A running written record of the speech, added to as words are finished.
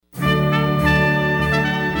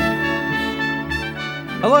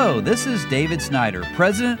Hello, this is David Snyder,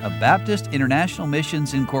 President of Baptist International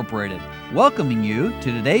Missions Incorporated, welcoming you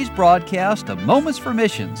to today's broadcast of Moments for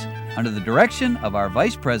Missions under the direction of our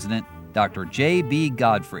Vice President, Dr. J.B.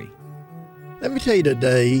 Godfrey. Let me tell you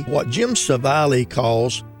today what Jim Savali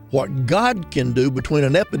calls what God can do between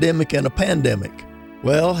an epidemic and a pandemic.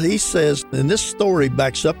 Well, he says, and this story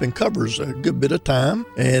backs up and covers a good bit of time,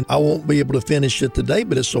 and I won't be able to finish it today,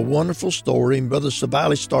 but it's a wonderful story. And Brother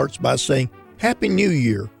Savali starts by saying, Happy New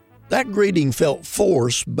Year. That greeting felt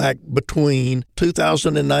forced back between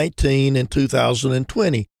 2019 and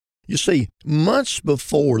 2020. You see, months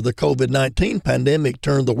before the COVID-19 pandemic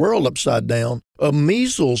turned the world upside down, a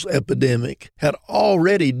measles epidemic had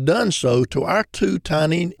already done so to our two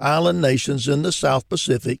tiny island nations in the South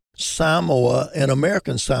Pacific. Samoa and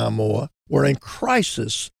American Samoa were in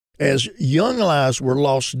crisis as young lives were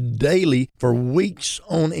lost daily for weeks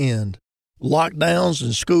on end. Lockdowns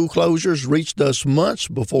and school closures reached us months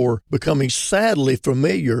before becoming sadly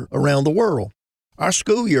familiar around the world. Our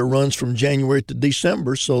school year runs from January to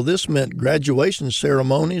December, so this meant graduation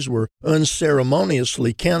ceremonies were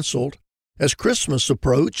unceremoniously canceled. As Christmas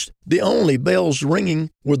approached, the only bells ringing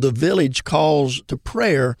were the village calls to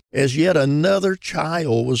prayer as yet another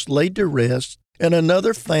child was laid to rest and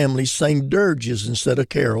another family sang dirges instead of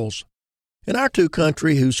carols. In our two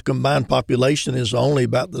countries, whose combined population is only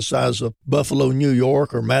about the size of Buffalo, New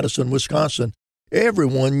York, or Madison, Wisconsin,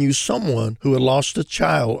 everyone knew someone who had lost a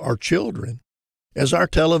child or children. As our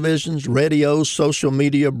televisions, radios, social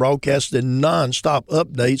media broadcasted nonstop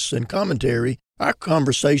updates and commentary, our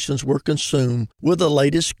conversations were consumed with the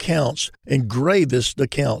latest counts and gravest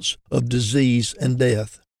accounts of disease and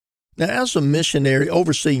death. Now, as a missionary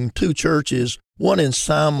overseeing two churches, one in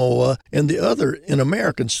Samoa and the other in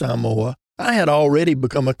American Samoa, I had already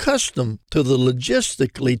become accustomed to the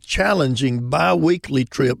logistically challenging bi-weekly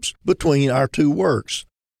trips between our two works.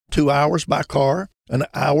 2 hours by car, an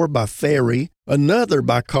hour by ferry, another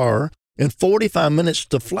by car, and 45 minutes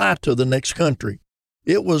to fly to the next country.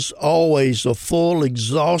 It was always a full,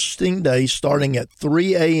 exhausting day starting at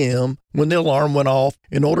 3 a.m. when the alarm went off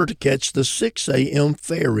in order to catch the 6 a.m.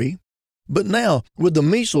 ferry. But now, with the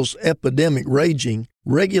measles epidemic raging,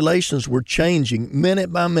 regulations were changing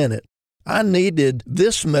minute by minute. I needed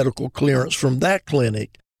this medical clearance from that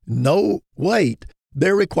clinic. No, wait,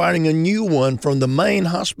 they're requiring a new one from the main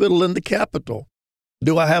hospital in the capital.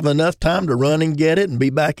 Do I have enough time to run and get it and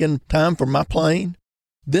be back in time for my plane?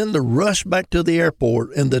 Then the rush back to the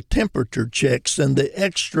airport and the temperature checks and the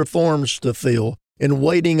extra forms to fill and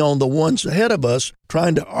waiting on the ones ahead of us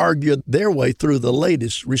trying to argue their way through the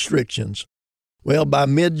latest restrictions. Well, by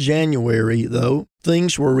mid-January, though,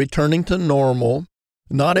 things were returning to normal.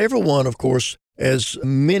 Not everyone, of course, as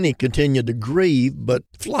many continued to grieve, but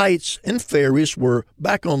flights and ferries were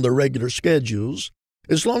back on their regular schedules.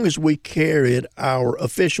 As long as we carried our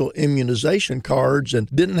official immunization cards and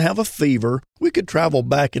didn't have a fever, we could travel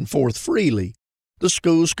back and forth freely. The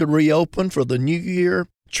schools could reopen for the new year,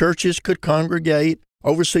 churches could congregate,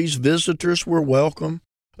 overseas visitors were welcome.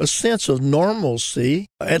 A sense of normalcy,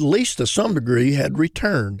 at least to some degree, had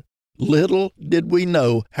returned. Little did we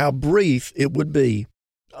know how brief it would be.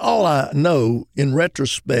 All I know, in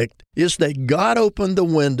retrospect, is that God opened the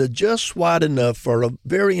window just wide enough for a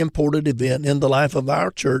very important event in the life of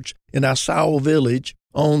our church in Asau village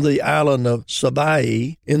on the island of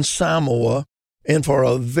Savai'i in Samoa, and for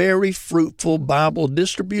a very fruitful Bible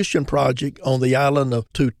distribution project on the island of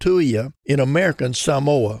Tutuia in American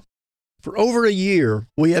Samoa. For over a year,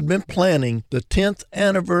 we had been planning the 10th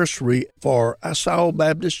anniversary for Asau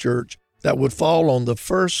Baptist Church that would fall on the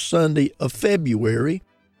first Sunday of February.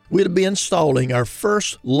 We'd be installing our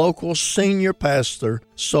first local senior pastor,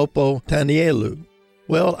 Sopo Tanielu.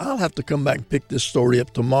 Well, I'll have to come back and pick this story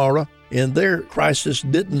up tomorrow. And their crisis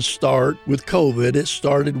didn't start with COVID. It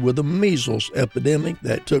started with a measles epidemic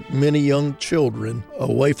that took many young children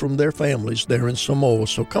away from their families there in Samoa.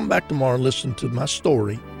 So come back tomorrow and listen to my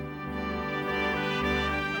story.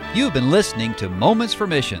 You've been listening to Moments for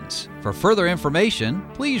Missions. For further information,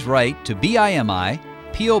 please write to BIMI,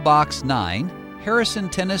 P.O. Box 9, Harrison,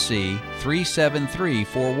 Tennessee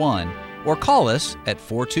 37341, or call us at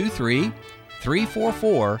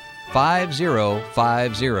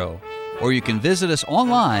 423-344-5050. Or you can visit us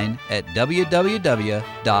online at www.bimi.org.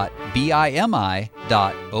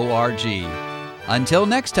 Until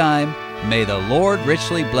next time, may the Lord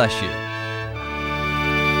richly bless you.